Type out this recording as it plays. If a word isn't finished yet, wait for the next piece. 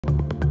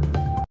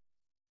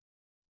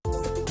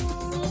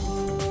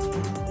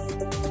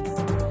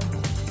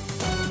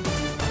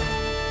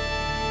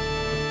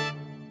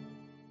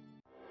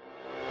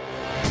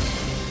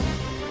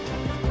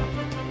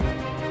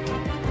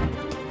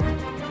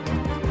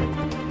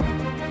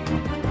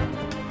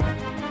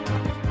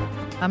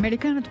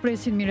Amerikanët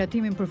presin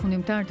miratimin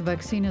përfundimtar të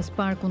vaksinës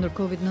parë kundër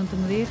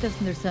COVID-19,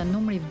 ndërsa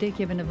numri i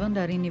vdekjeve në vend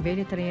arrin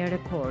nivele të reja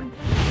rekord.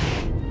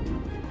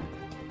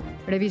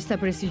 Revista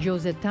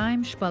prestigjioze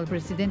Time shpall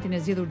presidentin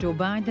e zgjedhur Joe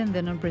Biden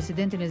dhe nën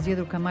presidentin e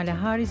zgjedhur Kamala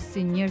Harris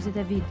si njerëzit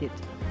e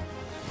vitit.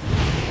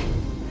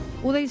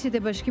 Udhëheqësit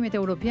e Bashkimit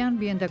Evropian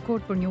bien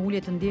dakord për një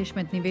ulje të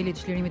ndjeshme të nivelit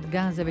të çlirimit të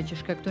gazave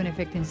që shkaktojnë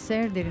efektin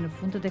serë deri në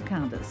fund të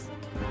dekadës.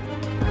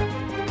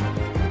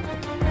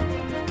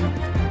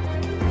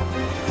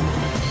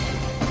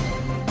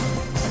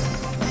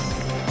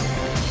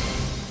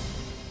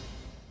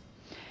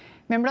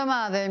 Mirëmbrëma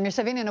dhe mirë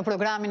se vini në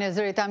programin e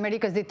Zërit të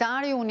Amerikës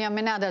Ditari, unë jam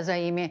Menada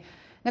Zaimi.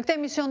 Në këtë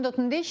emision do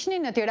të ndiqni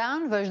në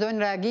Tiranë vazhdojnë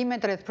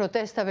reagimet rreth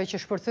protestave që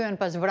shpërthyen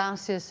pas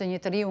vrasjes së një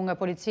të riu nga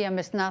policia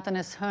mes natën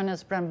e së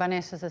hënës pranë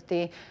banesës së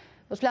tij.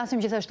 Do të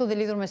flasim gjithashtu dhe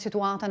lidhur me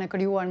situatën e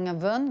krijuar nga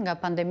vend nga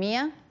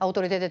pandemia.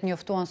 Autoritetet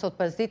njoftuan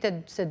sot pasdite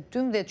se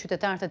 12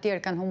 qytetarë të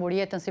tjerë kanë humbur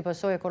jetën si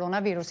pasojë e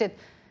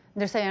koronavirusit,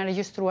 ndërsa janë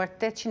regjistruar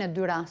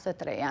 802 raste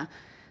të reja.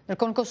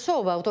 Ndërkohë në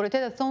Kosovë,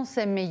 autoritetet thonë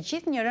se me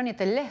gjithë një rënje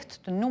të lehtë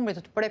të numrit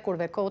të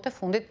prekurve kohët e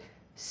fundit,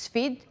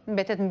 sfidë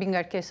mbetet mbi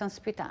ngarkesën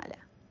spitale.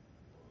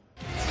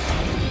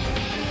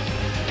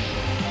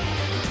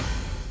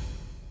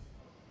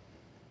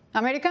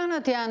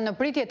 Amerikanët janë në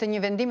pritje të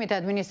një vendimi të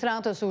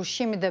administratës së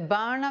ushqimit dhe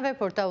barnave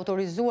për të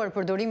autorizuar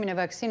përdorimin e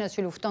vaksinës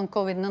që lufton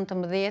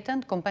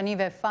COVID-19 të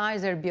kompanive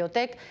Pfizer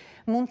Biotech,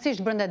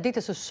 mundësisht brenda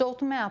ditës së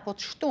sotme apo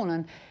të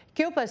shtunën.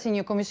 Kjo pasi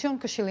një komision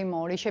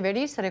këshillimor i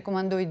qeverisë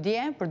rekomandoi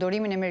dje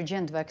përdorimin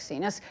emergjent të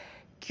vaksinës.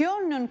 Kjo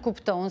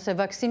nënkupton se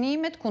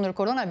vaksinimet kundër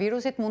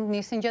koronavirusit mund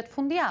nisin gjatë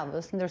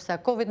fundjavës, ndërsa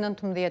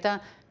COVID-19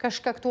 ka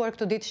shkaktuar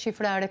këtë ditë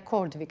shifra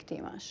rekord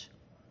viktimash.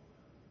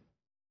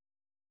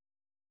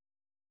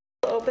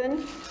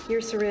 Open your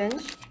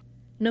syringe.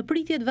 Në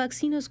pritjet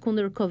vaksinës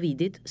kundër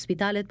Covidit,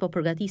 spitalet po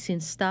përgatisin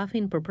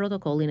stafin për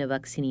protokollin e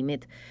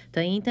vaksinimit.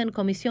 Të njëjtën,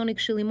 Komisioni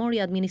Këshillimor i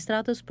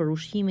Administratës për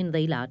Ushqimin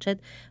dhe Ilaçet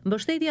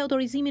mbështeti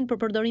autorizimin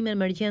për përdorimin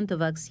emergjent të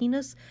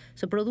vaksinës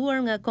së prodhuar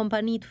nga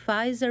kompanitë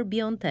Pfizer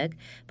Biotech,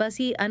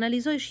 pasi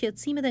analizoi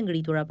shqetësimet e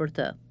ngritura për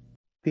të.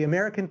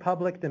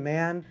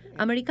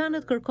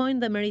 Amerikanët kërkojnë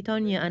dhe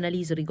meritojnë një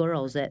analizë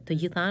rigoroze,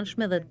 të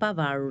gjithanshme dhe të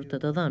pavarur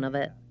të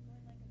dhënave.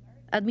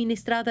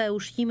 Administrata e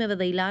ushqimeve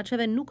dhe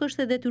ilaçeve nuk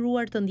është e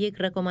detyruar të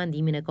ndjekë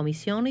rekomandimin e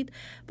komisionit,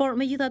 por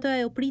megjithatë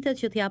ajo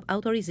pritet që t'jap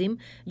autorizim,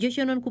 gjë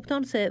që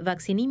nënkupton se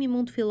vaksinimi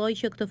mund të fillojë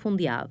që këtë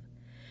fundjavë.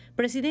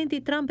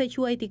 Presidenti Trump e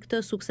quajti këtë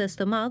sukses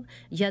të madh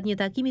gjatë një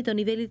takimi të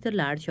nivelit të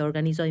lartë që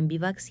organizoi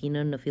mbi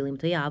vaksinën në fillim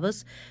të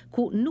javës,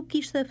 ku nuk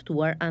kishte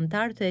ftuar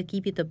antar të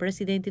ekipit të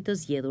presidentit të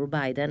zgjedhur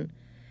Biden.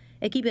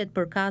 Ekipet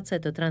përkatëse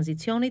të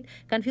tranzicionit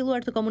kanë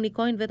filluar të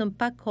komunikojnë vetëm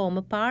pak kohë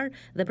më parë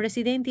dhe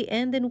presidenti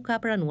ende nuk ka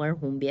pranuar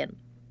humbjen.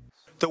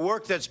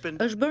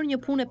 Është bërë një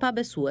punë e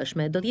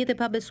pabesueshme, do të jetë e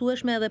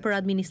pabesueshme edhe për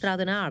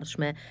administratën e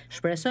ardhshme.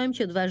 Shpresojmë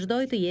që të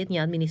vazhdojë të jetë një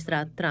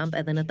administratë Trump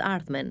edhe në të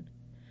ardhmen.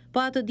 Po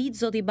atë ditë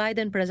zoti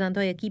Biden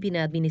prezantoi ekipin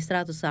e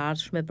administratës së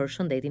ardhshme për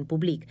shëndetin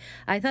publik.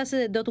 Ai tha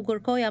se do të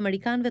kërkojë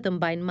amerikanëve të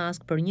mbajnë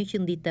maskë për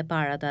 100 ditë të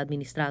para të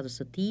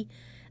administratës së tij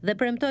dhe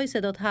premtoi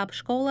se do të hapë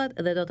shkollat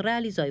dhe do të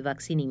realizojë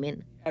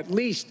vaksinimin.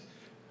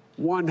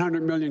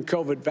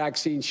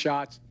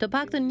 Të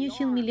paktën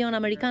 100 milion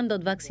amerikanë do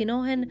të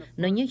vaksinohen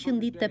në 100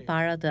 ditë të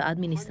para të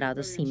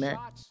administratës sime.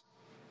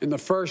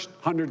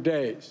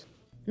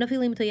 Në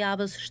fillim të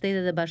javës,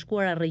 Shtetet e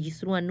Bashkuara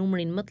regjistruan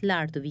numrin më të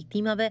lartë të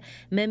viktimave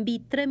me mbi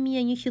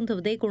 3100 të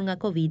vdekur nga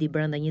Covidi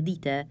brenda një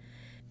dite.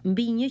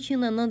 Mbi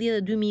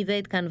 192.000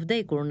 vetë kanë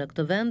vdekur në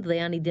këtë vend dhe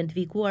janë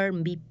identifikuar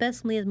mbi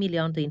 15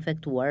 milion të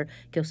infektuar.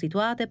 Kjo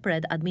situatë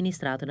pret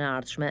administratën e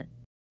ardhshme.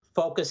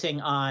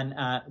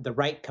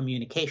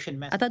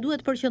 Ata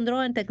duhet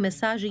përqendrohen tek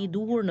mesazhi i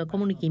duhur në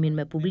komunikimin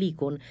me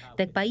publikun,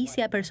 tek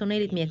pajisja e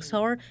personelit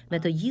mjekësor me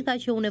të gjitha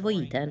që u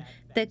nevojiten,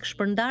 tek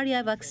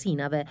shpërndarja e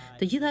vaksinave.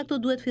 Të gjitha këto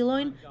duhet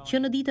fillojnë që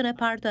në ditën e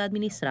parë të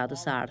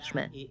administratës së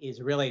ardhshme.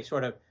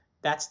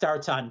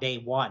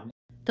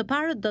 Të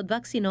parët do të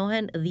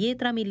vaksinohen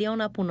 10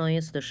 miliona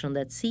punonjës të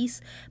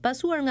shëndetësisë,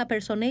 pasuar nga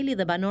personeli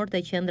dhe banorët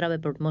e qendrave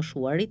për të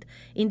moshuarit,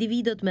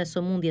 individët me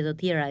sëmundje të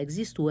tjera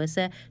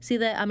ekzistuese, si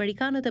dhe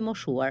amerikanët e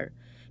moshuar.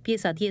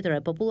 Pjesa tjetër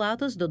e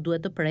popullatës do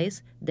duhet të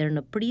presë deri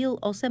në prill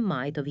ose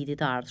maj të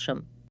vitit të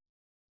ardhshëm.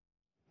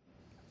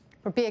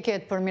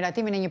 Përpjekjet për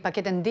miratimin e një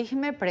pakete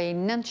ndihme prej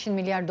 $900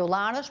 miliardë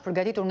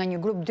përgatitur nga një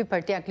grup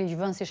dypartiak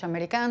ligjvënësish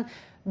amerikan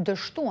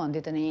dështuan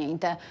ditën e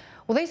njëjtë.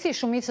 Udhëheqësi i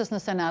shumicës në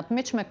Senat,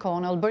 Mitch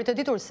McConnell, bëri të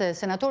ditur se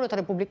senatorët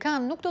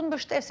republikanë nuk do të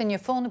mbështesin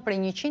një fond prej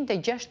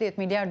 $160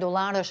 miliardë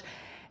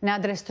në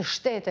adres të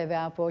shteteve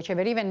apo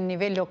qeverive në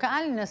nivel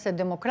lokal nëse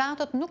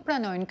demokratët nuk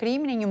pranojnë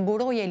krijimin e një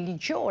mburoje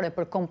ligjore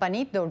për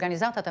kompanitë dhe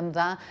organizatat e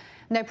mëdha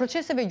ndaj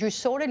proceseve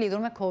gjyqësore lidhur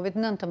me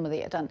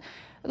COVID-19.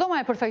 Dhoma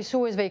e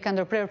përfaqësuesve i ka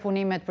ndërprer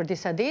punimet për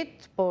disa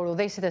ditë, por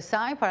udhëheqësit e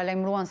saj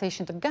paralajmëruan se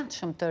ishin të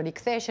gatshëm të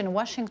riktheheshin në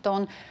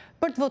Washington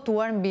për të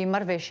votuar mbi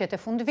marrëveshjet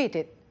e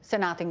fundvitit.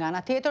 Senati nga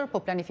ana tjetër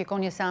po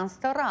planifikon një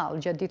seancë të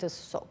rrallë gjatë ditës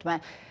së sotme.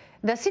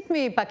 Dasit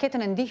me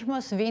paketën e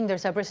ndihmës vinë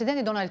ndërsa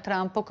presidenti Donald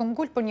Trump po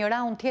këmbgul për një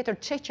raund tjetër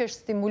çeqesh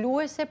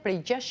stimuluese prej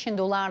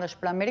 $600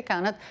 për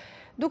amerikanët,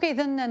 duke i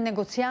dhënë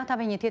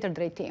negociatave një tjetër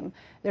drejtim.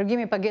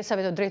 Dërgimi i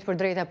pagesave të drejtë për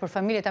drejta për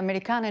familjet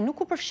amerikane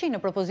nuk u përfshi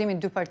në propozimin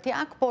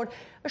dypartiak, por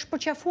është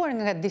përqafuar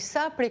nga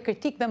disa prej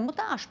kritikëve më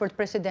të ashpër të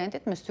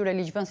presidentit, mes tyre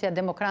ligjvënësja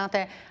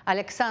demokrate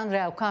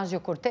Alexandria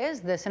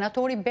Ocasio-Cortez dhe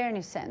senatori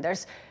Bernie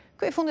Sanders.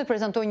 Ky i fundit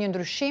prezantoi një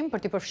ndryshim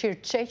për t'i përfshirë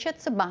çeqet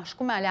së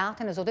bashku me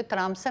aleatin e zotit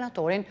Trump,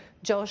 senatorin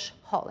Josh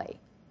Hawley.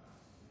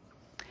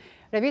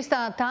 Revista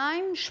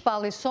Time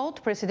shpalli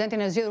sot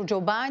presidentin e zgjedhur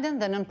Joe Biden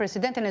dhe nën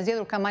presidentin e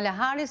zgjedhur Kamala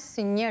Harris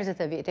si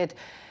njerëzit e vitit.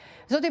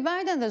 Zoti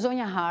Biden dhe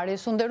zonja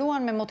Harris u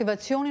nderuan me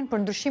motivacionin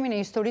për ndryshimin e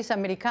historisë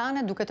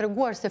amerikane, duke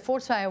treguar se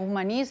forca e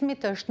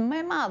humanizmit është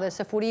më e madhe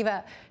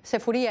se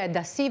furia e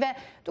dasive,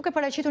 duke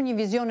paraqitur një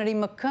vizion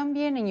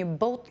rimëkëmbje në një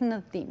botë në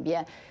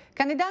dhimbje.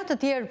 Kandidatë të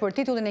tjerë për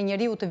titullin e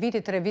njeriut të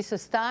vitit të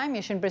revistës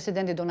Time ishin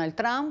presidenti Donald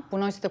Trump,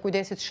 punonjësit e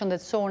kujdesit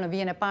shëndetësor në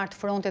vijën e parë të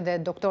frontit dhe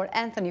Dr.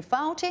 Anthony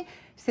Fauci,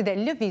 si dhe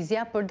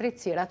lëvizja për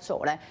drejtësi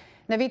ratësore.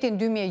 Në vitin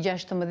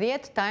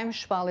 2016, Time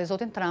shpalli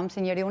zotin Trump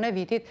si njeriun e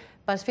vitit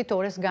pas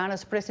fitores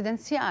garës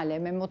presidenciale,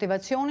 me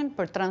motivacionin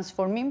për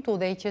transformim të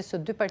udhëheqjes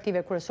së dy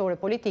partive kryesore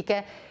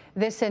politike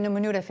dhe se në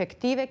mënyrë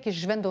efektive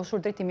kishte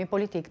zhvendosur drejtimi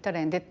politik të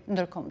rendit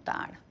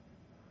ndërkombëtar.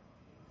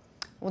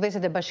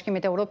 Udhëheqësit e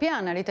Bashkimit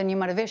Evropian arritën një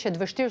marrëveshje të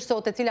vështirë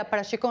sot, e cila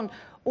parashikon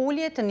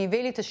ulje të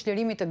nivelit të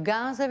çlirimit të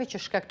gazeve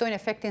që shkaktojnë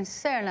efektin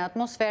serë në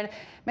atmosferë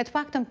me të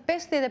paktën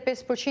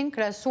 55%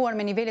 krahasuar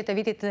me nivelet e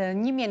vitit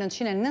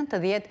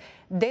 1990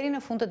 deri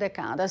në fund të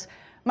dekadës.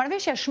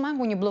 Marrëveshja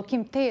shmangu një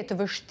bllokim teje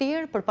të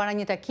vështirë përpara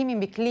një takimi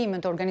mbi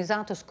klimën të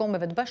Organizatës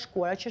Kombeve të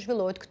Bashkuara që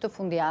zhvillohet këtë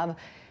fundjavë.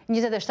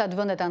 27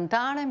 vendet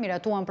anëtare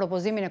miratuan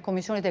propozimin e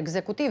Komisionit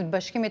Ekzekutiv të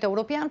Bashkimit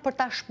Evropian për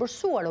ta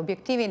shpërsuar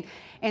objektivin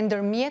e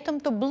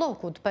ndërmjetëm të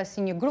bllokut, pasi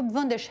një grup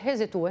vendesh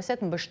hezituese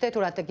të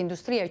mbështetura tek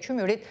industria e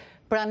qymyrit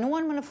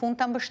pranuan më në fund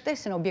ta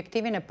mbështesin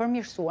objektivin e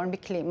përmirësuar mbi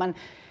klimën.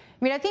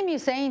 Miratimi i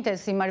së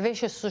njëjtës i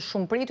marrëveshjes së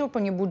shumëpritur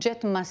për një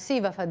buxhet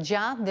masiv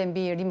afatgjatë dhe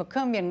mbi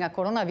rimëkëmbjen nga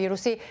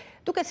koronavirusi,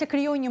 duke se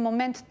krijoi një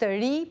moment të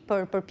ri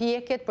për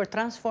përpjekjet për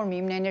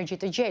transformim në energji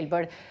të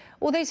gjelbër.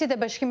 Udhëheqësit e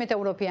Bashkimit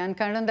Evropian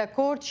kanë rënë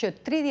dakord që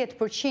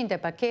 30% e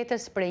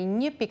paketes prej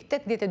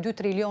 1.82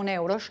 trilion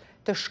eurosh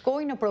të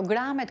shkojnë në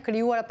programet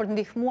krijuara për të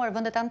ndihmuar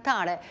vendet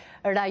anëtare,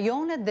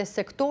 rajonet dhe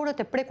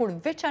sektorët e prekur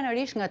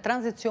veçanërisht nga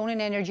tranzicioni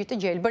në energji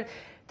të gjelbër,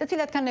 të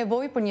cilat kanë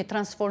nevojë për një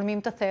transformim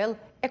të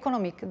thellë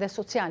ekonomik dhe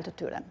social të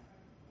tyre.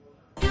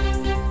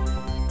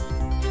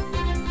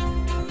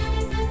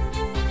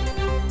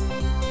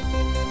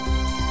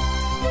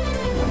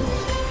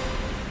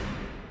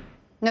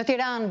 Në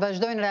Tiranë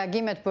vazhdojnë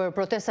reagimet për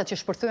protestat që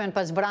shpërthyen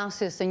pas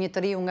vrasjes së një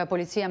të riu nga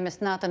policia mes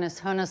natën e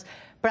së hënës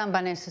pranë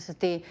banesës së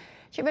tij.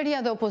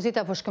 Qeveria dhe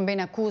opozita po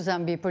shkëmbejnë akuza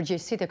mbi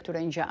përgjegjësitë e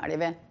këtyre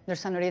ngjarjeve,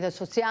 ndërsa në rrjetet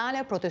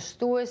sociale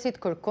protestuesit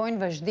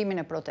kërkojnë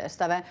vazhdimin e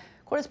protestave.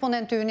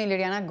 Korrespondenti ynë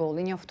Liriana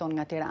Golli njofton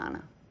nga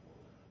Tirana.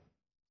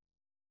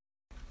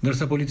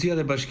 Ndërsa policia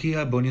dhe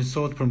bashkia bënin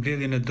sot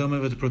përmbledhjen e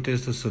dëmeve të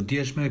protestës së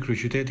djeshme,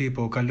 kryeqyteti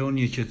po kalon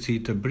një qetësi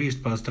të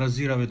brisht pas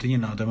trazirave të një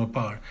nate më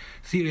parë.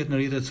 Thirrjet në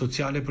rrjetet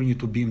sociale për një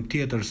tubim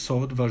tjetër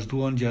sot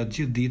vazhduan gjatë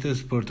gjithë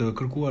ditës për të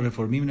kërkuar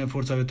reformimin e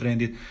forcave të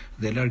rendit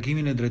dhe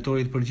largimin e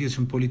drejtorit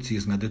përgjithshëm të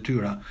policisë nga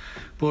detyra.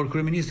 Por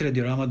kryeministri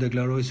Edi Rama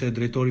deklaroi se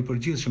drejtori i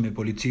përgjithshëm i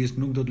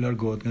policisë nuk do të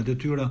largohet nga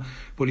detyra.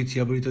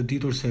 Policia bëri të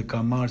ditur se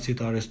ka marrë si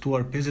të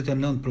arrestuar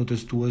 59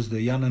 protestues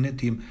dhe janë në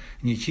hetim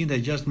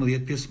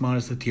 116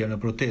 pjesëmarrës të tjerë në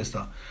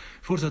protesta.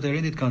 Forcat e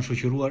rendit kanë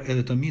shoqëruar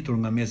edhe të mitur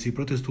nga mesi i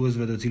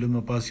protestuesve, të cilët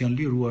më pas janë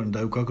liruar,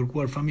 ndaj u ka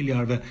kërkuar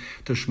familjarëve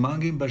të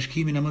shmangin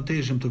bashkimin e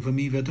mëtejshëm të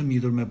fëmijëve të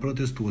mitur me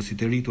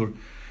protestuesit e rritur.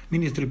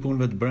 Ministri i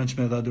Punëve të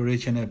Brendshme dha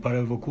dorëheqjen e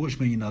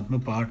parevokueshme një natë më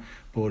parë,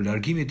 por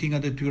largimi i tij nga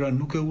detyra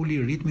nuk e uli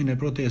ritmin e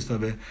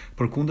protestave,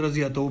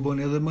 përkundrazi ato u bën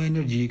edhe më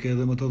energjike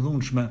dhe më të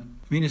dhunshme.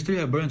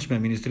 Ministria e Brendshme,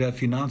 Ministria e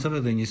Financave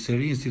dhe një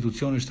seri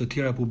institucionesh të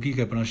tjera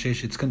publike pranë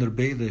sheshit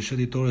Skënderbej dhe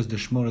shëtitores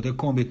dëshmorët e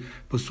kombit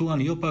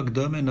pësuan jo pak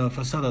dëme në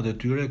fasadat e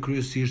tyre,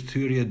 kryesisht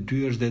thyrje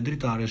dyersh dhe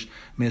dritaresh,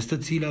 mes të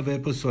cilave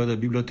pësoi edhe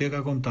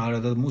biblioteka kombëtare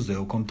dhe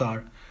muzeu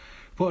kombëtar.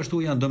 Po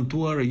ashtu janë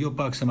dëmtuar jo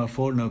pak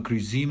semafor në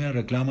kryqëzime,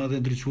 reklama dhe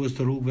ndriçues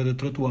të rrugëve dhe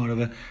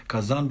trotuareve,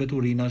 kazan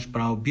beturinash,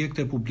 pra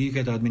objekte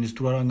publike të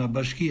administruara nga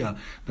bashkia,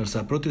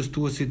 ndërsa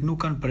protestuesit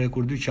nuk kanë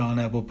prekur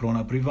dyqane apo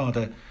prona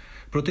private.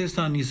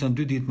 Protesta nisën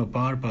 2 ditë më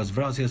parë pas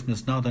vrasjes mes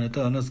natën e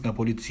të hënës nga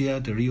policia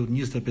të riut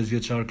 25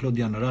 vjeçar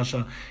Klodian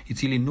Rasha, i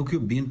cili nuk ju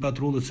bind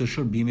patrullës së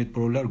shërbimit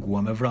por u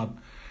largua me vrap.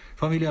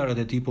 Familjarët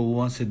e tij po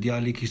uan se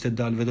djali kishte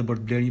dalë vetëm për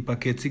të blerë një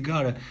paketë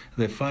cigare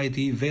dhe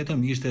fajti i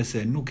vetëm ishte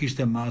se nuk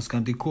kishte maskë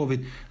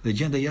anti-Covid dhe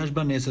gjende jashtë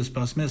banesës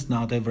pas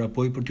mesnate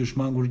vrapoi për t'u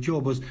shmangur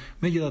gjobës,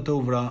 megjithatë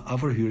u vra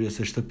afër hyrjes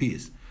së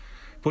shtëpisë.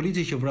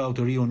 Polici që vrau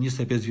të riun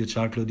 25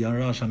 vjeçar Klodian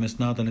Rasha mes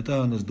natën e të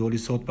hënës doli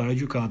sot para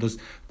gjykatës,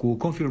 ku u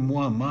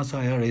konfirmua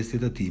masa e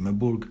arrestit të tij me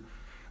burg.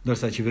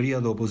 ndërsa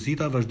qeveria dhe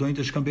opozita vazhdojnë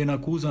të shkëmbejnë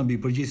akuza mbi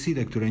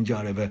përgjegjësitë e këtyre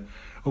ngjarjeve.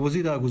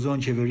 Opozita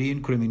akuzon qeverinë,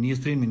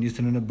 kryeministrin,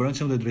 ministrin e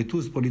brendshëm dhe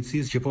drejtues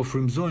policisë që po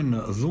frymëzojnë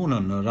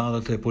dhunën në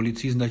radhët e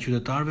policisë ndaj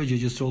qytetarëve, gjë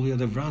që solli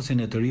edhe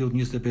vrasjen e të riut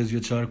 25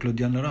 vjeçar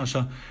Klodian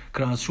Rasha,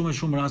 krahas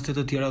shumë raste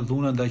të tjera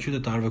dhune ndaj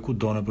qytetarëve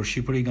kudo nëpër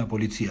Shqipëri nga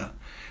policia.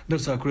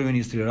 Ndërsa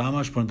kryeministri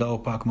Rama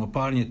shpërndau pak më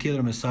parë një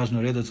tjetër mesazh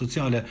në rrjetet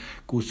sociale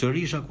ku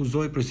sërish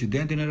akuzoi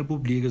presidentin e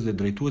Republikës dhe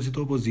drejtuesit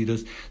e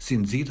opozitës si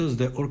nxitës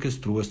dhe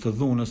orkestrues të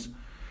dhunës.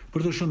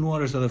 Për të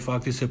shënuar është edhe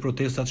fakti se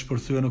protestat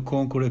shpërthyen në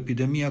kohën kur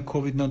epidemia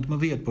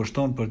COVID-19 po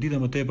shton për ditë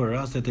më tepër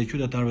rastet e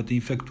qytetarëve të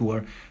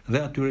infektuar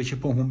dhe atyre që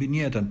po humbin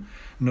jetën.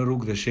 Në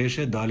rrugë dhe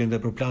sheshe dalin dhe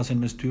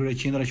përplasen mes tyre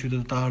qindra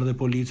qytetarë dhe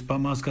policë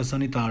pa maska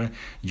sanitare,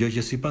 gjë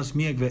që sipas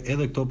mjekëve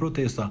edhe këto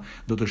protesta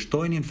do të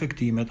shtojnë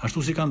infektimet,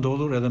 ashtu si ka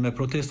ndodhur edhe me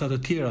protestat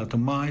të tjera të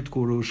majit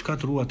kur u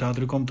shkatrua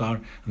teatri kombëtar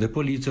dhe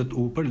policët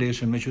u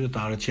përleshën me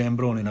qytetarët që e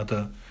mbronin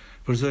atë.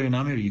 Për Zërin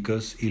e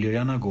Amerikës,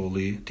 Iliriana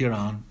Golli,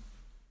 Tiranë.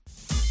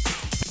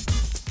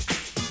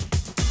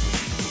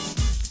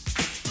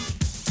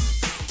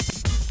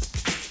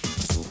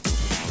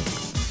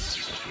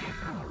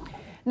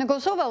 Në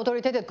Kosovë,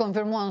 autoritetet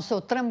konfirmuan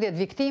sot 13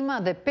 viktima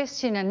dhe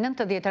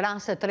 590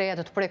 raste të reja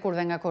të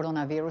prekurve nga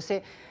koronavirusi.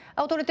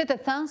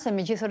 Autoritetet thanë se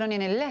me gjithë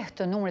rënien e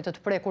lehtë të numrit të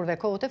prekurve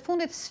kohët e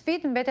fundit,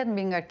 sfidë mbetet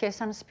mbi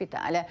ngarkesa në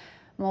spitale.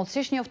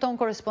 Mollësisht njofton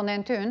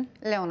korrespondenti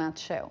ynë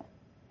Leonat Sheu.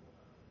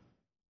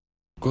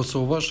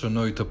 Kosova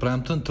shënoi të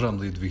premten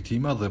 13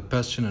 viktima dhe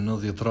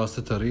 590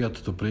 raste të reja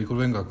të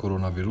prekurve nga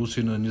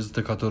koronavirusi në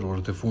 24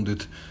 orët e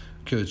fundit.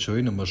 Kjo e çoi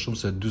në më shumë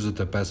se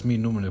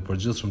 45.000 numrin e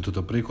përgjithshëm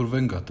të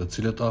prekurve, nga të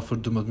cilët afër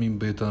 12.000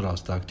 mbeten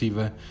raste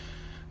aktive.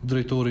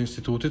 Drejtori i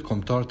Institutit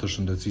Kombëtar të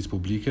Shëndetësisë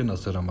Publike,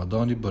 Naser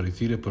Ramadani, bëri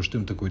thirrje për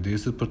shtim të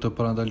kujdesit për të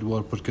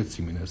parandaluar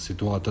përkeçimin e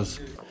situatës.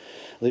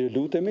 Dhe ju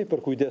lutemi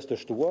për kujdes të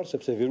shtuar,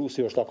 sepse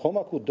virusi është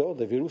akoma kudo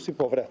dhe virusi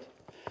po vret.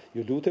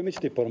 Ju lutemi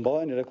që të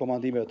përmbajnë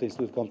rekomandimet të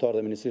Institutit Kombëtar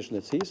dhe Ministrisë së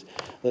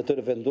Shëndetësisë dhe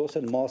të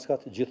vendosen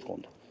maskat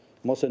gjithkund.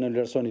 Mos e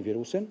nënvlerësoni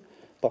virusin.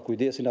 Pa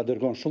kujdesin a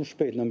dërgon shumë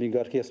shpejt në mbi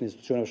ngarkesën e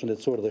institucioneve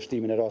shëndetësore dhe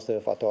shtimin e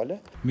rasteve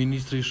fatale.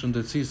 Ministri i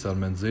Shëndetësisë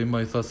Armen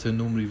Zema i tha se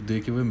numri i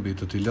vdekjeve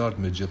mbetet i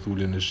lartë me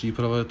gjethulljen e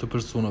shqiprave të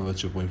personave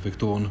që po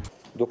infektohen.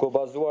 Duke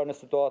bazuar në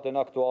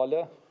situatën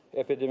aktuale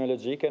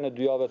epidemiologjike në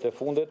 2 javët e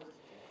fundit,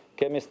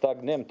 kemi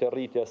stagnim të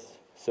rritjes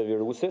së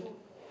virusit.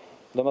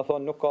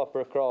 Domethënë nuk ka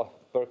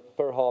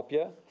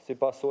përhapje si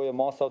pasojë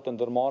masave të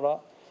ndërmarra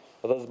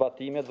dhe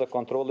zbatimit dhe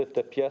kontrollit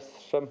të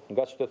pjesshëm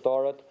nga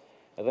qytetarët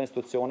dhe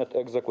institucionet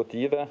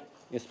ekzekutive,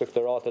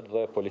 inspektoratet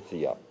dhe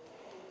policia.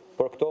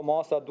 Por këto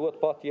masa duhet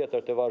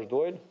patjetër të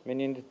vazhdojnë me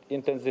një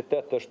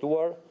intensitet të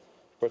shtuar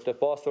për të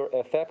pasur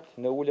efekt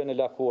në uljen e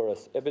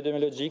lakvorës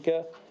epidemiologjike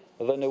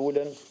dhe në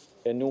uljen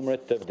e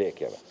numrit të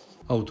vdekjeve.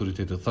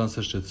 Autoritetet thanë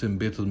se shqetësim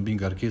mbetet mbi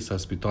ngarkesa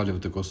e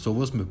spitaleve të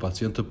Kosovës me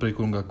pacientë të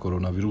prekur nga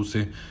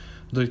koronavirusi.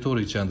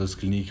 Drejtori i Qendrës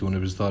Klinike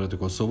Universitare të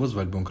Kosovës,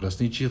 Valbon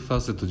Krasniqi, tha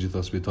se të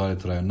gjitha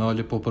spitalet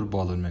rajonale po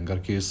përballen me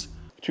ngarkesë.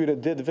 Këtyre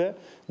ditëve,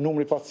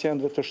 numri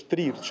pacientëve të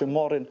shtrirë që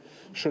marrin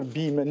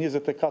shërbime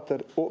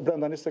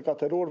brenda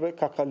 24 orëve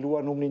ka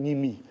kaluar numrin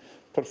 1000.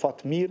 Për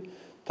fat mirë,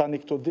 tani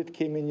këto ditë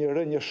kemi një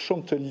rënje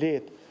shumë të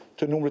lehtë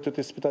të numrit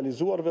të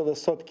spitalizuarve dhe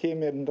sot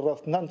kemi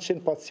rreth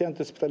 900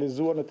 pacientë të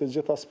spitalizuar në të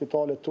gjitha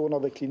spitalet tona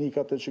dhe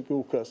klinikat e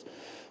QK-s.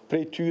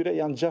 Prej tyre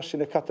janë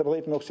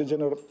 640 me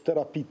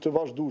oksigjenoterapi të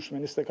vazhdueshme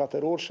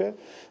 24 orëshe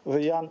dhe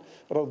janë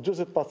rreth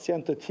 40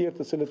 pacientë të tjerë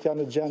të cilët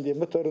janë në gjendje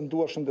më të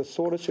rënduar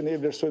shëndetësore që ne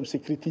e vlerësojmë si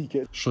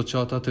kritike.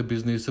 Shoqatat e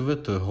bizneseve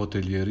të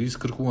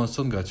hotelierisë kërkuan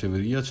sot nga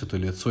qeveria që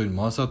të lehtësojnë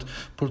masat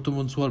për të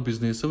mundësuar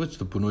bizneseve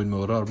që të punojnë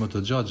me orar më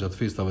të gjatë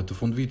festave të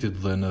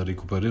fundvitit dhe në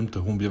rikuperim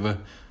të humbjeve.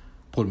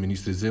 Por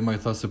ministri Zema i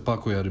tha se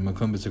pakoja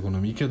rimëkëmbjes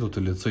ekonomike do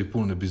të lehtësojë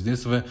punën e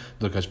bizneseve,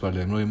 ndërkaq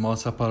paralajmëroi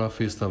masa para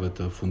festave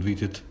të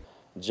fundvitit.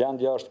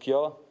 Gjendja është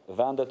kjo,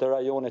 vendet e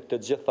rajonit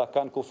të gjitha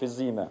kanë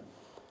kufizime,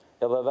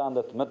 edhe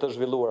vendet më të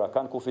zhvilluara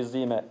kanë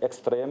kufizime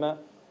ekstreme,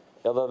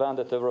 edhe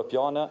vendet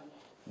evropiane,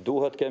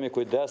 duhet kemi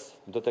kujdes,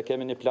 do të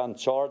kemi një plan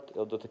të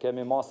qartë, do të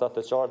kemi masa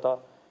të qarta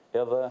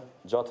edhe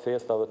gjatë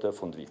festave të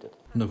fundvitit.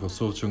 Në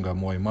Kosovë që nga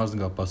muaji mars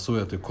nga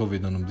pasojat e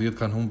COVID-19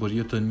 kanë humbur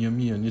jetën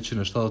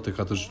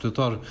 1174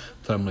 qytetarë,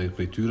 13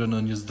 prej tyre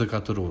në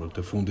 24 orët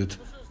e fundit.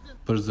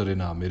 Për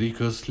Zërin e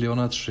Amerikës,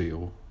 Leonat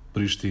Sheu,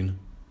 Prishtinë.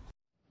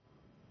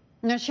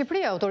 Në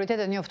Shqipëri,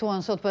 autoritetet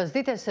njoftuan sot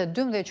pasdite se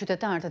 12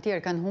 qytetarë të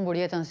tjerë kanë humbur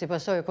jetën si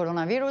pasojë e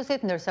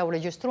koronavirusit, ndërsa u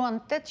regjistruan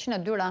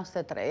 802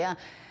 raste të reja.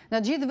 Në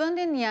gjithë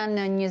vendin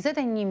janë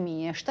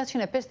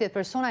 21.750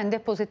 persona ende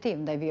pozitiv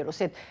ndaj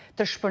virusit,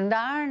 të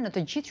shpërndarë në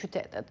të gjithë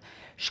qytetet.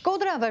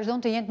 Shkodra vazhdon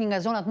të jetë një nga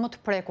zonat më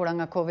të prekura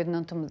nga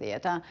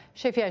COVID-19.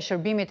 Shefja e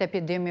shërbimit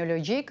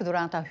epidemiologjik,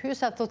 Dhurata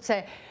Hysa, thotë se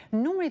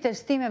numri i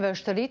testimeve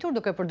është rritur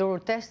duke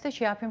përdorur teste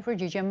që japin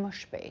përgjigje më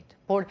shpejt.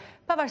 Por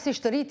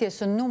pavarësisht rritjes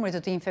së numrit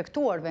të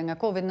infektuarve nga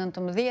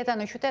COVID-19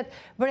 në qytet,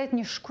 bëret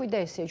një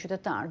shkujdesje e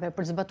qytetarëve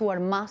për të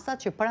zbatuar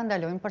masat që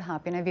parandalojnë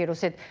përhapjen e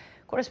virusit.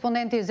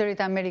 Korrespondenti i Zërit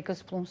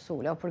Amerikës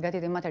Plumsula u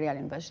përgatiti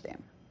materialin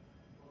vazhdim.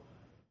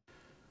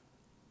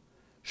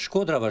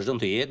 Shkodra vazhdon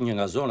të jetë një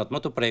nga zonat më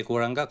të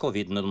prekura nga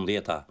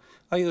Covid-19.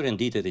 Ajo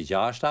renditet e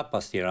gjashta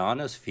pas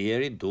Tiranës,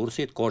 Fierit,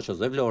 Durrësit, Korçës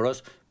dhe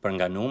Vlorës për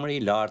nga numri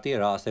i lartë i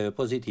rasteve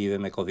pozitive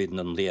me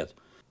Covid-19.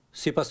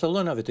 Sipas të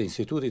lënave të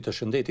Institutit të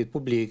Shëndetit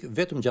Publik,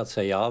 vetëm gjatë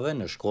kësaj jave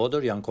në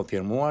Shkodër janë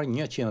konfirmuar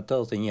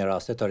 181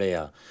 raste të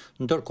reja,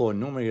 ndërkohë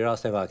numri i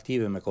rasteve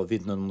aktive me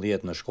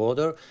Covid-19 në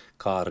Shkodër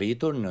ka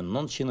arritur në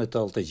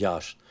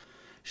 986.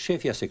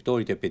 Shefja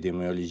sektorit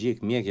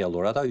epidemiologjik Mjekja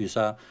Lorata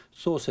Hysa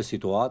thosë se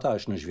situata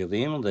është në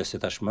zhvillim dhe se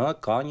tashmë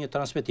ka një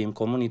transmetim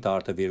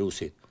komunitar të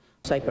virusit.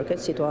 Sa i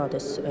përket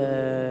situatës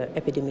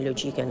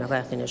epidemiologjike në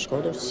rrethin e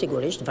Shkodrës,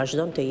 sigurisht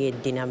vazhdon të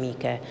jetë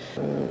dinamike.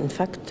 Në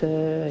fakt,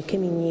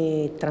 kemi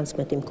një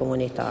transmetim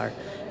komunitar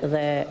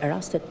dhe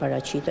rastet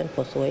paraqiten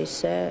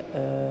pothuajse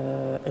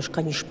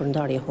ka një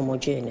shpërndarje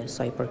homogjene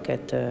sa i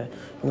përket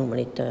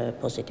numrit të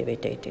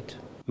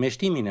pozitivitetit. Me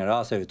shtimin e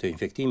rasteve të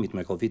infektimit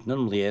me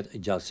Covid-19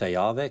 gjatë kësaj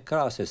jave,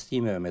 krahas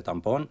testimeve me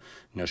tampon,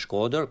 në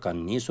Shkodër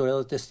kanë nisur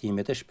edhe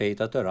testimet e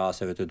shpejta të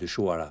rasteve të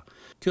dyshuara.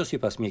 Kjo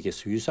sipas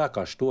mjekës Hysa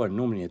ka shtuar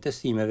numrin e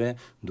testimeve,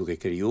 duke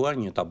krijuar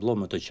një tablo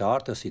më të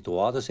qartë të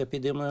situatës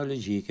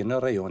epidemiologjike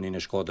në rajonin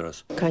e Shkodrës.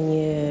 Ka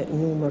një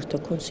numër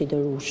të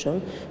konsiderueshëm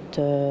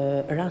të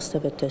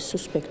rasteve të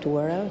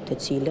suspektuara, të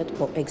cilët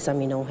po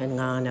ekzaminohen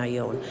nga ana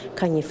jonë.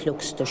 Ka një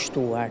fluks të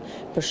shtuar,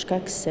 për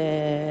shkak se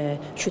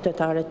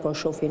qytetarët po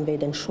shohin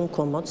veten shumë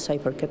komod sa i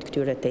përket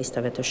këtyre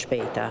testave të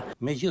shpejta.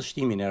 Me gjithë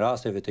shtimin e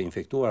rasteve të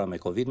infektuara me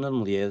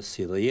Covid-19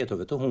 si dhe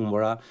jetëve të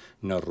humbura,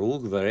 në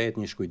rrugë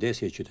vëret një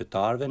shkujdesje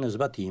qytetarëve në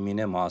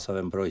zbatimin e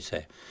masave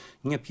mbrojtëse.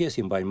 Një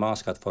pjesë i mbaj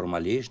maskat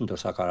formalisht,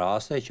 ndërsa ka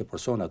raste që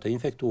personat të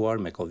infektuar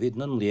me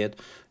Covid-19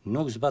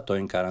 nuk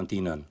zbatojnë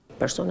karantinën.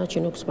 Persona që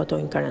nuk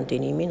zbatojnë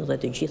karantinimin dhe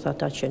të gjithë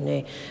ata që ne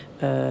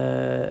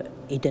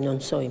i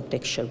denoncojmë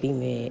tek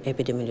shërbimi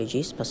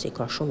epidemiologjisë, pasi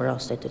ka shumë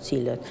raste të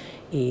cilët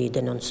i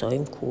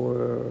denoncojmë kur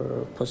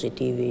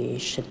pozitivi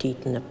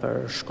shëtit në për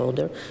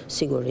Shkodër,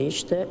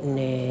 sigurisht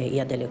ne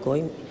ja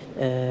delegojmë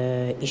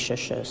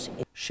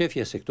ISHSH-s.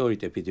 Shefja e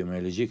sektorit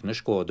epidemiologjik në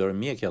Shkodër,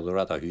 Mjekja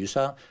Lorata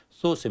Hysa,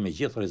 thosë se me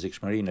gjithë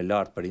rrezikshmërinë e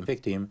lartë për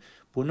infektim,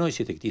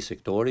 punojësit e këtij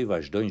sektori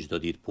vazhdojnë çdo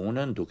ditë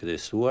punën duke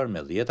testuar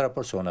me 10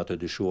 persona të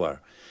dyshuar.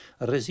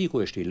 Rreziku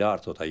është i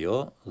lartë, thot ajo,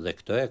 dhe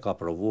këtë e ka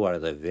provuar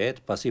edhe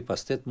vetë, pasi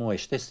pas 8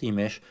 muajsh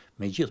testimesh,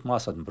 me gjithë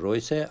masat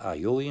mbrojtëse,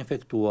 ajo u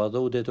infektua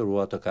dhe u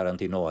detyrua të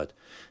karantinohet.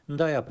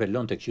 Ndaj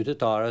apelon tek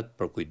qytetarët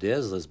për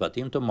kujdes dhe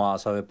zbatim të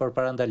masave për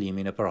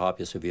parandalimin e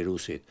përhapjes së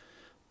virusit.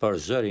 Për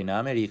Zërin e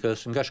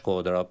Amerikës, nga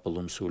Shkodra,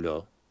 Pëllum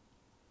Sulo.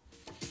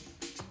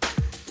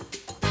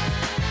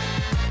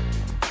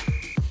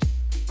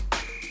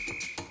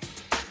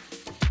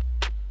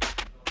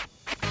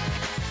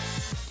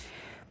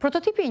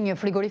 Prototipi një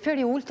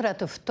frigoriferi ultra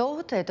të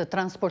ftohtë e të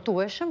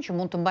transportueshëm që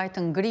mund të mbajë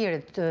të ngrirë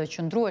të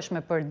qëndrueshme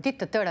për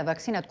ditë të tëra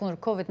vaksinat kundër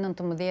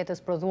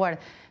Covid-19 prodhuar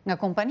nga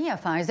kompania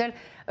Pfizer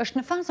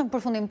është në fazën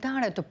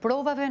përfundimtare të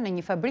provave në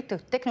një fabrikë të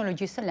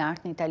teknologjisë së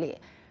lartë në Itali.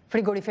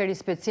 Frigoriferi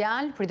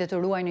special pritet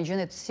të ruajë në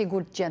gjendje të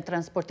sigurt gjatë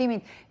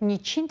transportimit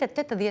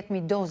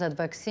 180.000 dozat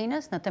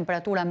vaksinës në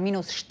temperatura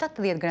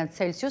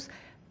 -70°C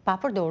pa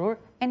përdorur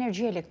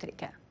energji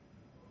elektrike.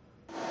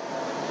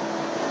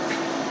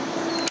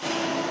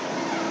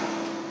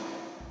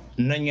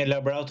 Në një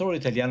laborator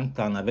italian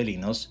pranë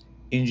Avelinos,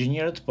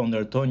 inxhinierët po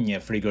ndërtojnë një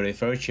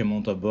frigorifer që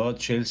mund të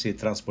bëhet çelësi i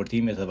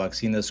transportimit të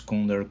vaksinës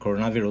kundër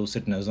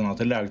koronavirusit në zonat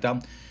të largëta,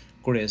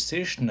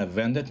 kryesisht në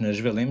vendet në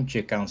zhvillim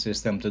që kanë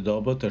sistem të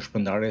dobët të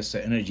shpërndarjes së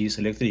energjisë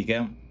elektrike.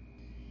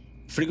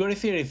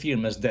 Frigoriferi i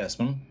firmës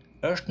Desmond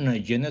është në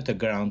gjendje të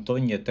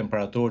garantojë një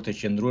temperaturë të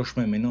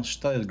qëndrueshme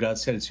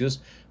 -70°C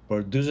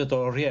për 40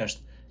 orë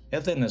rresht,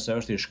 edhe nëse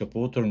është i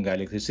shkëputur nga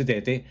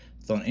elektriciteti,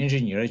 thonë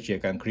inxhinierët që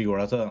e kanë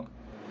krijuar atë.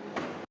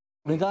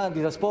 L'unità di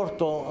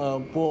trasporto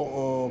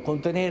può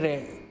contenere.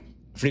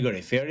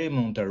 Frigoriferi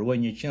mund të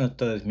ruajë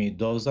 180.000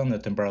 doza në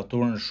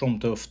temperaturën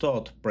shumë të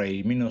ftohtë, prej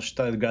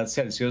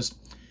 -70°C.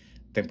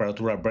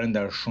 Temperatura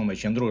brenda është shumë e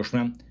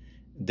qëndrueshme.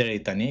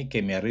 Deri tani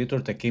kemi arritur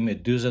të kemi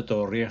 40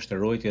 orë rresht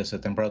të ruajtjes së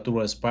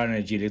temperaturës pa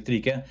energji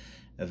elektrike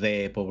dhe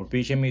po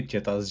përpiqemi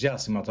që ta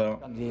zgjasim atë.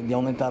 Di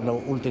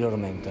aumentarlo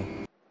ulteriormente.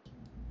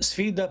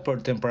 Sfida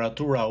për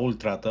temperatura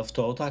ultra të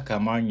ftohta ka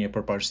marrë një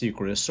përparësi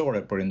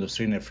kryesore për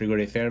industrinë e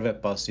frigoriferëve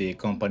pasi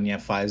kompania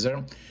Pfizer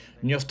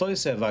njoftoi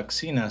se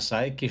vaksina e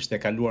saj kishte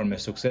kaluar me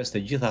sukses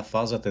të gjitha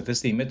fazat e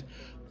testimit,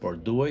 por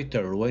duhej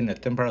të ruajë në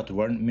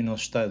temperaturën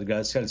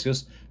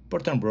 -70°C për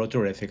të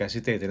mbrojtur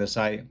efikasitetin e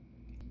saj.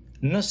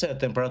 Nëse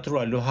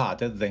temperatura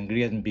luhatet dhe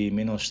ngrihet mbi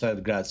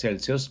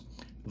 -70°C,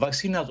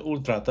 vaksinat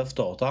ultra të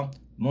ftohta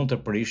mund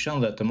të prishen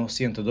dhe të mos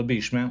jenë të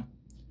dobishme.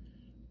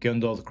 Kjo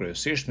ndodh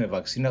kryesisht me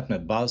vaksinat me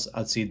bazë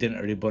acidin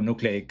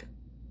ribonukleik.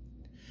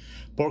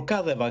 Por ka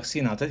dhe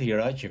vaksinat e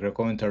tjera që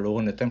kërkojnë të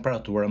ruhen në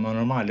temperatura më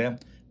normale,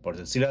 por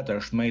të cilat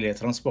është më i lehtë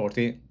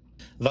transporti.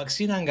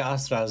 Vaksina nga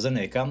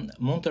AstraZeneca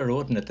mund të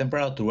ruhet në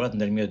temperaturat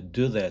ndërmjet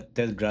 2 dhe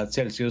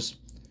 8°C.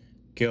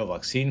 Kjo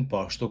vaksinë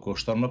po ashtu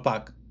kushton më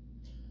pak.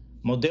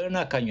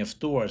 Moderna ka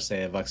njoftuar se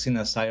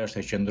vaksina saj është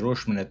e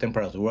qëndrueshme në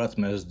temperaturat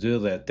mes 2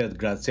 dhe 8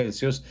 gradë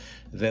Celsius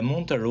dhe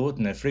mund të ruhet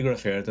në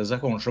frigoriferët e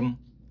zakonshëm.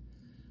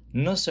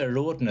 Nëse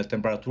ruhet në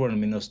temperaturën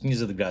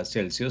 -20 gradë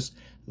Celsius,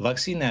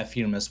 vaksina e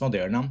firmës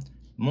Moderna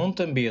mund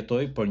të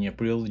mbijetojë për një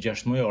periudhë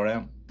 6 mujore.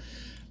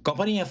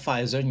 Kompania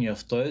Pfizer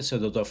njoftoi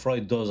se do të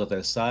ofrojë dozat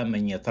e saj me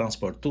një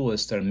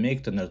transportues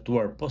termik të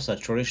ndërtuar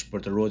posaçërisht për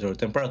të ruajtur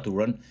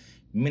temperaturën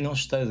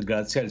 -70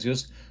 gradë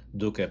Celsius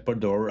duke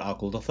përdorur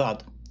akull të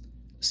thatë.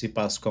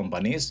 Sipas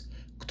kompanisë,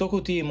 këto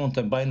kuti mund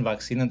të mbajnë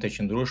vaksinën të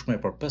qëndrueshme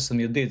për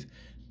 15 ditë,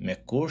 me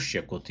kusht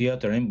që kutia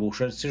të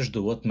rimbushet siç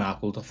duhet me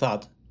akull të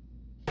thatë.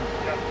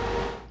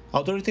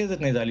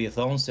 Autoritetet në Itali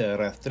thonë se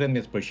rreth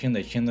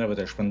 13% e qendrave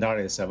të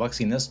shpërndarjes së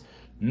vaksinës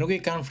nuk i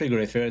kanë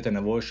frigoriferet e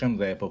nevojshëm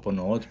dhe po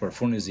punohet për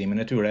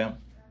furnizimin e tyre.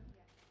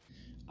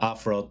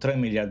 Afro 3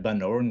 miliard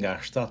banor nga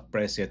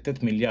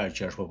 7,8 miliard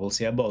që është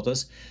popullsia e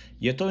botës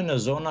jetojnë në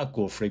zona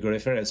ku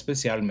frigoriferet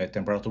special me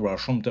temperatura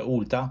shumë të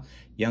ulta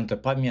janë të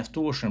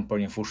pamjaftueshëm për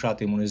një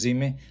fushat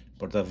imunizimi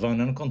për të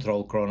vënë në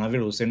kontroll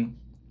koronavirusin.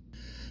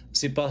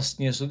 Sipas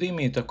një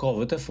studimi të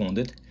kohëve të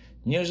fundit,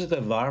 njerëzit e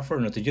varfër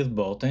në të gjithë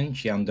botën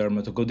që janë ndër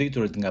më të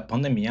goditurit nga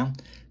pandemia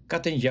ka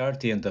të ngjarë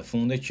të jenë të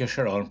fundit që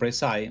shërohen prej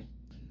saj.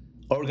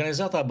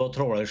 Organizata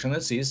Botërore e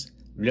Shëndetësisë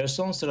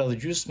vlerëson se rreth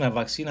gjysmë e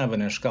vaksinave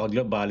në shkallë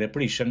globale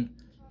prishen,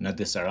 në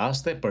disa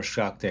raste për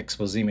shkak të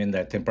ekspozimit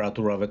ndaj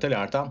temperaturave të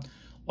larta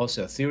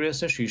ose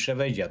thyrjes së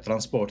shisheve gjatë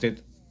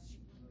transportit.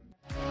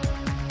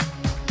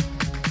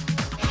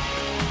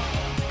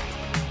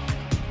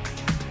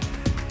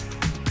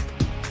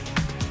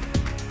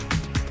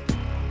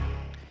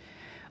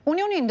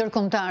 Unioni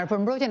Ndërkombëtar për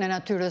Mbrojtjen e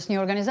Natyrës, një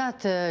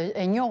organizatë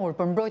e njohur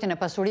për mbrojtjen e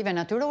pasurive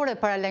natyrore,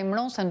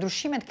 paralajmëron se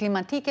ndryshimet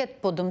klimatike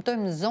po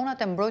dëmtojnë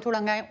zonat e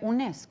mbrojtura nga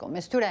UNESCO,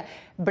 mes tyre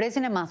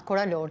brezin e madh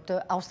koralor të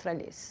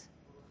Australisë.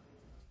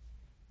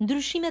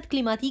 Ndryshimet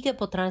klimatike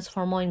po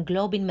transformojnë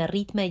globin me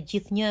ritme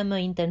gjithnjë më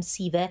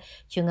intensive,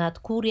 që nga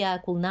tkurrja e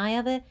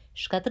akullnajave,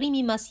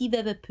 shkatrimi i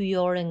masiveve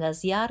pyjore nga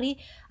zjarri,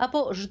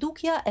 apo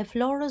zhdukja e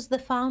florës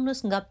dhe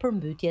faunës nga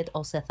përmbytjet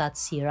ose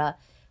thatësira.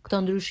 Këto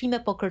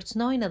ndryshime po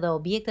kërcënojnë edhe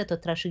objekte të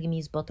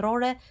trashëgimisë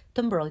botërore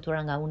të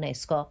mbrojtura nga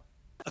UNESCO.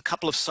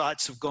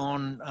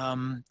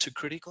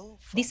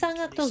 Disa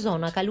nga këto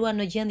zona kaluan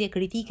në gjendje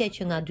kritike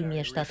që nga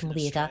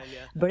 2017.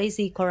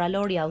 Brezi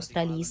koralor i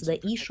Australisë dhe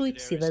ishujt,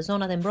 si dhe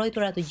zonat e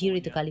mbrojtura të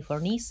gjirit të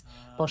Kalifornisë,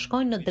 po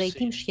shkojnë në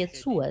drejtim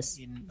shqetësues.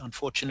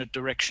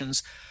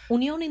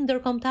 Unioni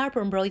Ndërkombëtar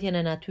për Mbrojtjen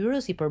e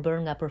Natyrës, i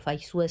përbërë nga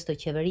përfaqësues të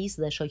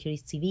qeverisë dhe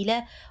shoqërisë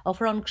civile,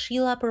 ofron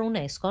këshilla për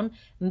UNESCO-n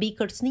mbi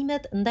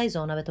kërcënimet ndaj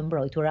zonave të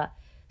mbrojtura.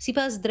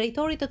 Sipas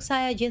drejtorit të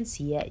kësaj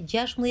agjencie,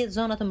 16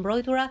 zona të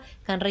mbrojtura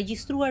kanë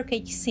regjistruar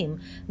keqësim,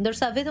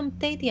 ndërsa vetëm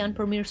 8 janë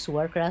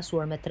përmirësuar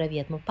krahasuar me 3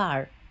 vjet më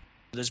parë.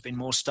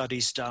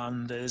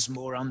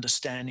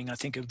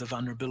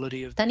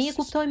 Tani e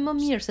kuptojmë më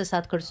mirë se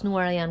sa të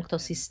kërcënuara janë këto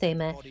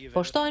sisteme,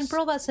 po shtohen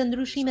provat se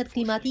ndryshimet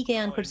klimatike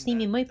janë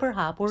kërcënimi më i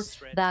përhapur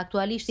dhe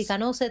aktualisht i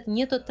kanoset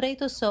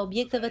 1/3 së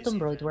objekteve të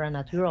mbrojtura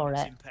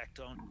natyrore.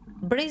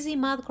 Brezi i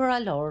madh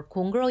koralor,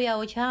 ku ngroja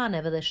e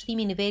oqeaneve dhe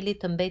shtimi i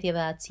nivelit të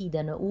mbetjeve acide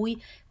në ujë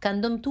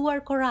kanë dëmtuar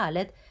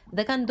koralet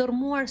dhe kanë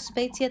dërmuar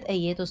speciet e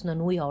jetës nën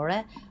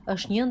ujore,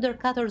 është një ndër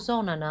 4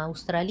 zona në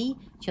Australi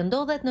që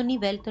ndodhet në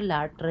nivel të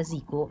lartë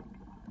rreziku.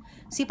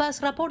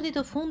 Sipas raportit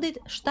të fundit,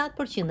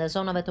 7% e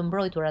zonave të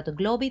mbrojtura të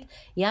globit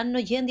janë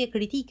në gjendje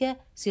kritike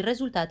si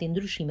rezultati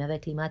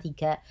ndryshimeve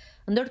klimatike.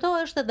 Ndërto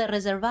është edhe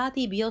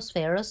rezervati i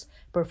biosferës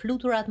për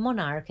fluturat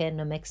monarke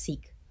në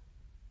Meksik.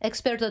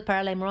 Ekspertët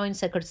paralajmërojnë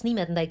se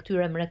kërcënimet ndaj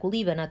këtyre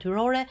mrekullive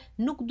natyrore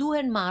nuk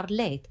duhen marrë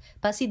lehtë,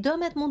 pasi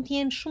dëmet mund të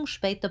jenë shumë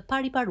shpejt të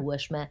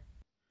pariparueshme.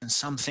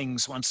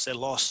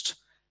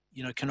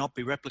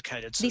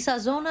 Disa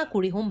zona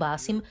kur i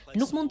humbasim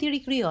nuk mund t'i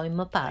rikrijojmë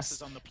më pas.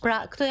 Pra,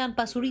 këto janë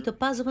pasuri të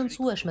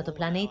pazëvendësueshme të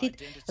planetit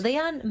dhe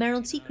janë me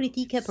rëndësi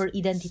kritike për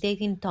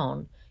identitetin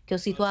ton. Kjo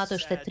situatë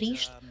është e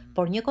trisht,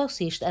 por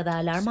njëkohësisht edhe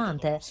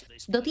alarmante.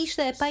 Do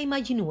t'ishte e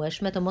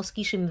paimagjinueshme të mos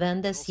kishim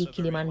vende si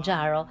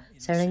Kilimanjaro,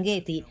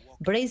 Serengeti,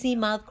 brezi i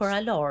madh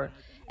koralor.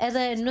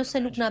 Edhe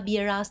nëse nuk na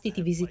bie rasti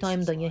t'i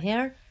vizitojmë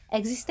ndonjëherë,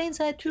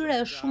 ekzistenca e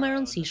tyre është shumë e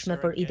rëndësishme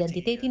për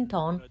identitetin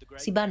ton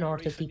si banor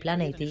të këtij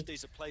planeti.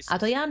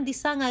 Ato janë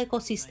disa nga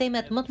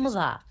ekosistemet më të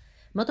mëdha,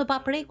 më të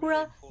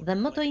paprekura dhe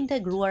më të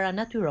integruara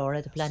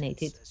natyrore të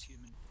planetit.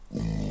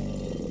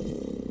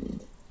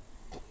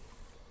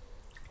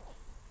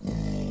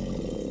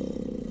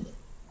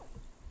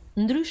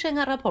 Ndryshe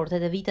nga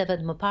raportet e viteve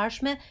të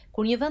mëparshme,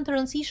 kur një vend të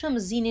rëndësishëm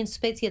zinin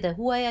speciet e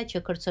huaja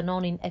që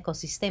kërcënonin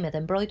ekosistemet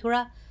e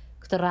mbrojtura,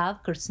 këtë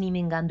radhë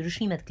kërcënimi nga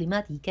ndryshimet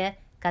klimatike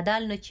ka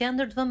dalë në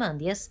qendër të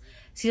vëmendjes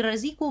si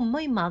rreziku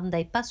më i madh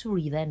ndaj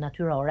pasurive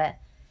natyrore.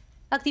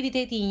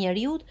 Aktiviteti i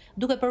njeriut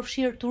duke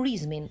përfshirë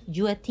turizmin,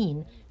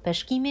 gjuetin,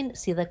 peshkimin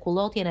si dhe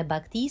kullotjen e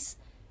baktisë,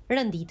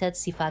 renditet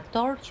si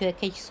faktor që e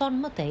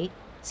keqëson më tej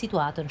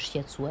situatën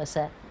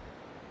shqetësuese.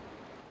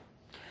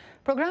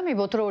 Programi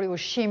botëror i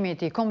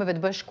ushqimit i Kombeve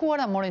të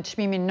Bashkuara morin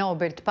çmimin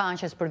Nobel të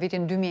paqes për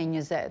vitin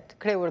 2020.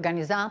 Kreu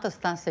organizatës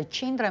tha se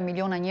qindra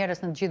miliona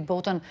njerëz në të gjithë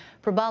botën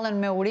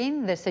përballen me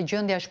urinë dhe se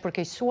gjendja është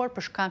përkeqësuar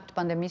për shkak të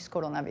pandemisë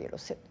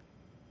koronavirusit.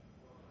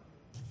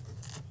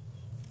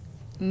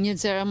 Një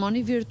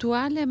ceremoni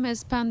virtuale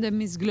mes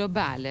pandemisë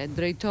globale,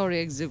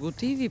 drejtori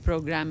ekzekutiv i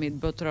programit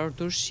botëror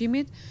të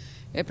ushqimit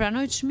e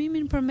pranoi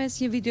çmimin përmes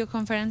një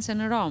videokonference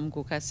në Rom,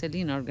 ku ka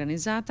selinë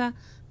organizata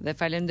dhe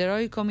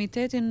falenderoi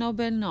Komitetin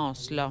Nobel në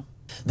Oslo.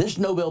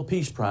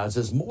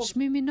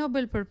 Çmimi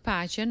Nobel për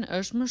paqen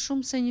është më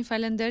shumë se një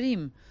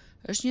falenderim,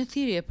 është një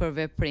thirrje për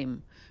veprim.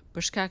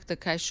 Për shkak të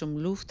kaq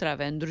shumë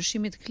luftrave,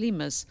 ndryshimit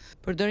klimës,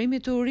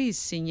 përdorimit të urisë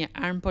si një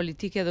armë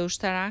politike dhe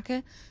ushtarake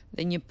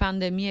dhe një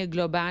pandemie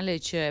globale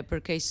që e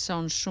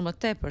përkeqëson shumë më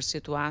tepër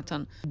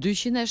situatën,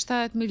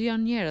 270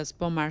 milion njerëz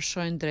po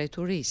marshojnë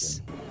drejt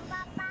urisë.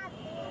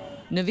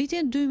 Në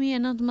vitin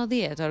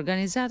 2019,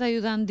 organizata ju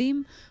dha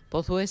ndihmë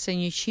pothuajse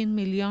 100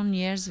 milion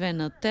njerëzve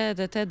në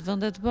 88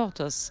 vende të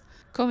botës.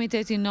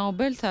 Komiteti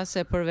Nobel tha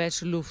se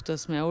përveç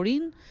luftës me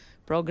urinë,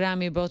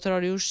 programi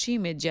botëror i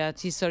ushqimit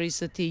gjatë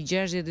historisë së tij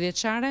 60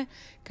 vjeçare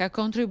ka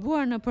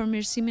kontribuar në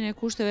përmirësimin e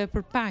kushteve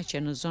për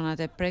paqe në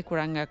zonat e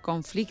prekura nga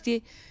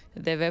konflikti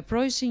dhe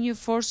veproi si një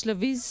forcë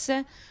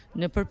lëvizëse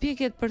në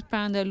përpjekjet për të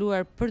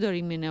parandaluar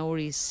përdorimin e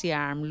urisë si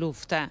armë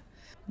lufte.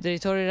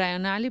 Drejtori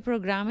rajonal i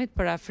programit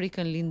për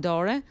Afrikën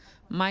Lindore,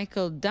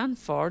 Michael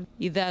Danford,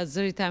 i dha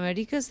Zërit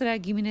Amerikës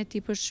reagimin e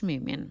tij për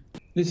çmimin.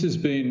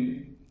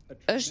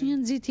 Është një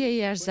nxitje e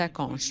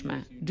jashtëzakonshme.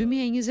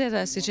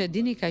 2020, siç e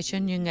dini, ka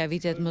qenë një nga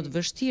vitet më të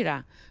vështira.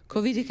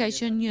 Covidi ka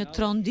qenë një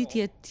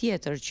tronditje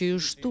tjetër që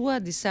ju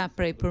shtua disa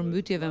prej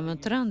përmbytjeve më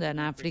të rënda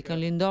në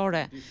Afrikën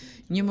Lindore,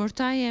 një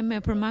mërtaje me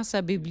përmasa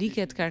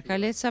biblike të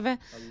karkalecave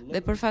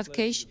dhe për fat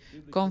keq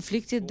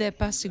konfliktit dhe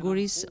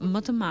pasigurisë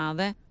më të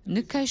madhe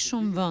në kaq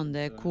shumë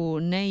vende ku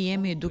ne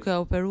jemi duke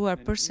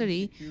operuar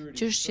përsëri,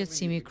 që është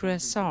shqetësimi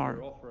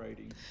kryesor.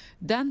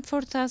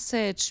 Danford tha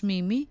se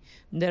çmimi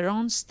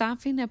nderon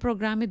stafin e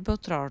programit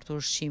botëror të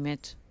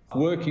ushqimit.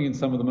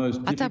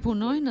 Ata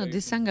punojnë në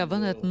disa nga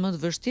vendet më të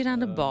vështira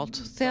në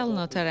botë, thellë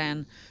në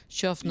terren,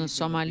 qoftë në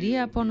Somali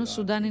apo në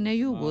Sudanin e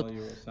Jugut,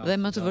 dhe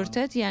më të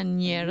vërtet janë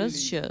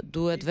njerëz që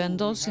duhet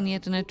vendosin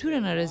jetën e tyre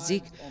në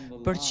rrezik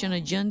për të qenë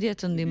në gjendje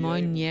të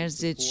ndihmojnë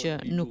njerëzit që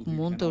nuk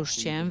mund të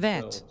ushqejnë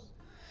vetë.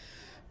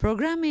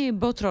 Programi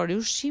botëror i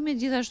ushqimit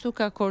gjithashtu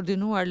ka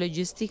koordinuar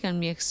logjistikën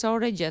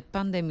mjekësore gjatë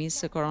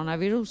pandemisë së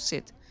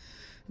koronavirusit.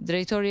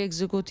 Drejtori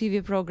ekzekutiv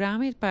i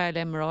programit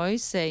paralajmëroi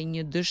se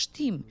një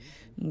dështim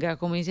nga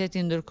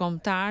Komiteti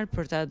Ndërkombëtar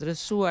për të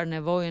adresuar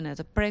nevojën e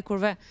të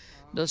prekurve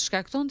do të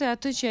shkaktonte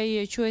atë që ai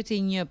e quajti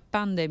një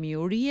pandemi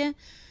urie,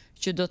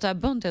 që do ta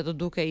bënte të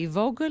duke i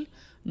vogël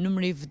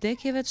numri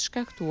vdekjeve të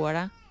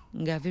shkaktuara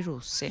nga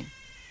virusi.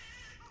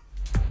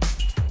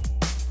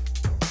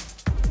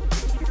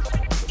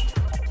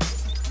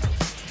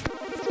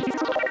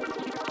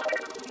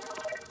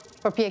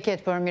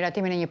 Përpjekjet për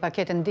miratimin e një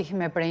pakete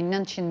ndihme prej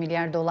 $900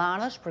 miliardë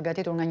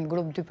përgatitur nga një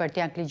grup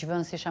dypartiak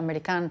ligjvënësish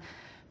amerikan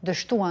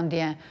dështuan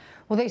dje.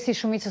 Udhëheqësi i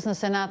shumicës në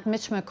Senat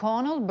Mitch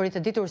McConnell bëri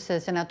të ditur se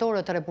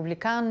senatorët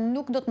republikanë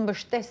nuk do të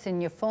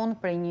mbështesin një fond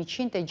prej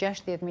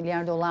 $160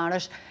 miliardë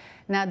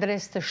në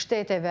adresë të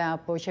shteteve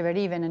apo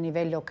qeverive në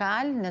nivel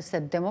lokal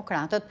nëse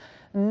demokratët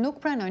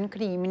nuk pranojnë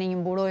krijimin e një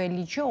mburoje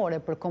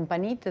ligjore për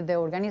kompanitë dhe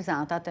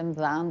organizatat e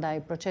mëdha ndaj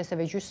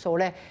proceseve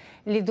gjyqësore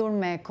lidhur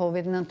me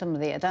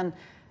COVID-19.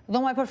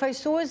 Dhoma e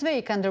përfaqësuesve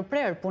i ka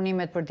ndërprer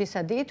punimet për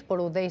disa ditë,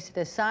 por udhëheqësit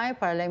e saj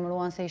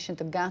paralajmëruan se ishin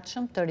të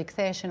gatshëm të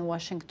riktheheshin në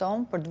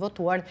Washington për të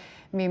votuar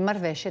mbi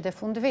marrëveshjet e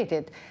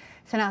fundvitit.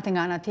 Senati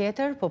nga ana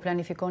tjetër po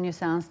planifikon një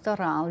seancë të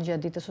rrallë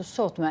gjatë ditës së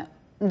sotme.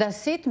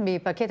 Ndasit mbi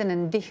paketën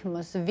e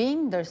ndihmës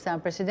vijnë, ndërsa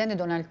presidenti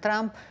Donald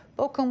Trump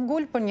po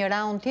këmbgul për një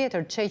raund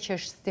tjetër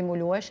çeqjesh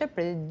stimuluese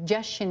për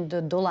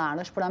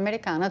 $600 për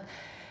amerikanët,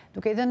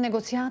 duke i dhënë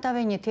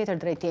negociatave një tjetër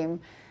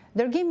drejtim.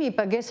 Dërgimi i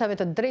pagesave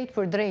të drejtë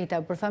për drejta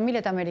për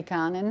familjet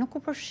amerikane nuk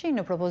u përfshin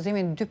në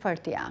propozimin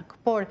dypartiak,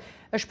 por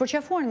është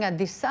përqafuar nga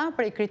disa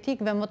prej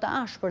kritikëve më të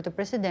ashpër të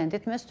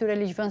presidentit, mes tyre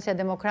ligjvënësja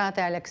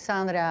demokrate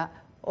Alexandria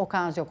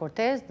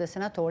Ocasio-Cortez dhe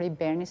senatori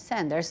Bernie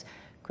Sanders.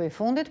 Ky i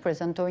fundit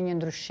prezantoi një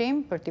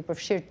ndryshim për t'i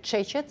përfshirë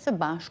çeqjet së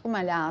bashku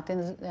me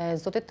aleatin e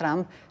zotit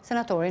Trump,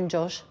 senatorin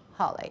Josh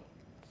Hawley.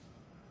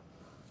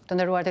 Të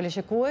nderuar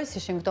teleshikues,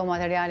 ishin këto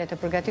materialet e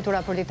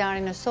përgatitura për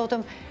ditarin e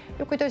sotëm.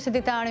 Ju kujtoj se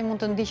ditari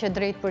mund të ndiqet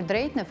drejt për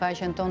drejt në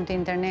faqen tonë të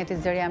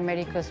internetit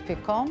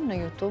zëriamerikës.com,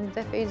 në YouTube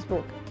dhe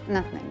Facebook.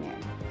 Natën e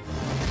mirë.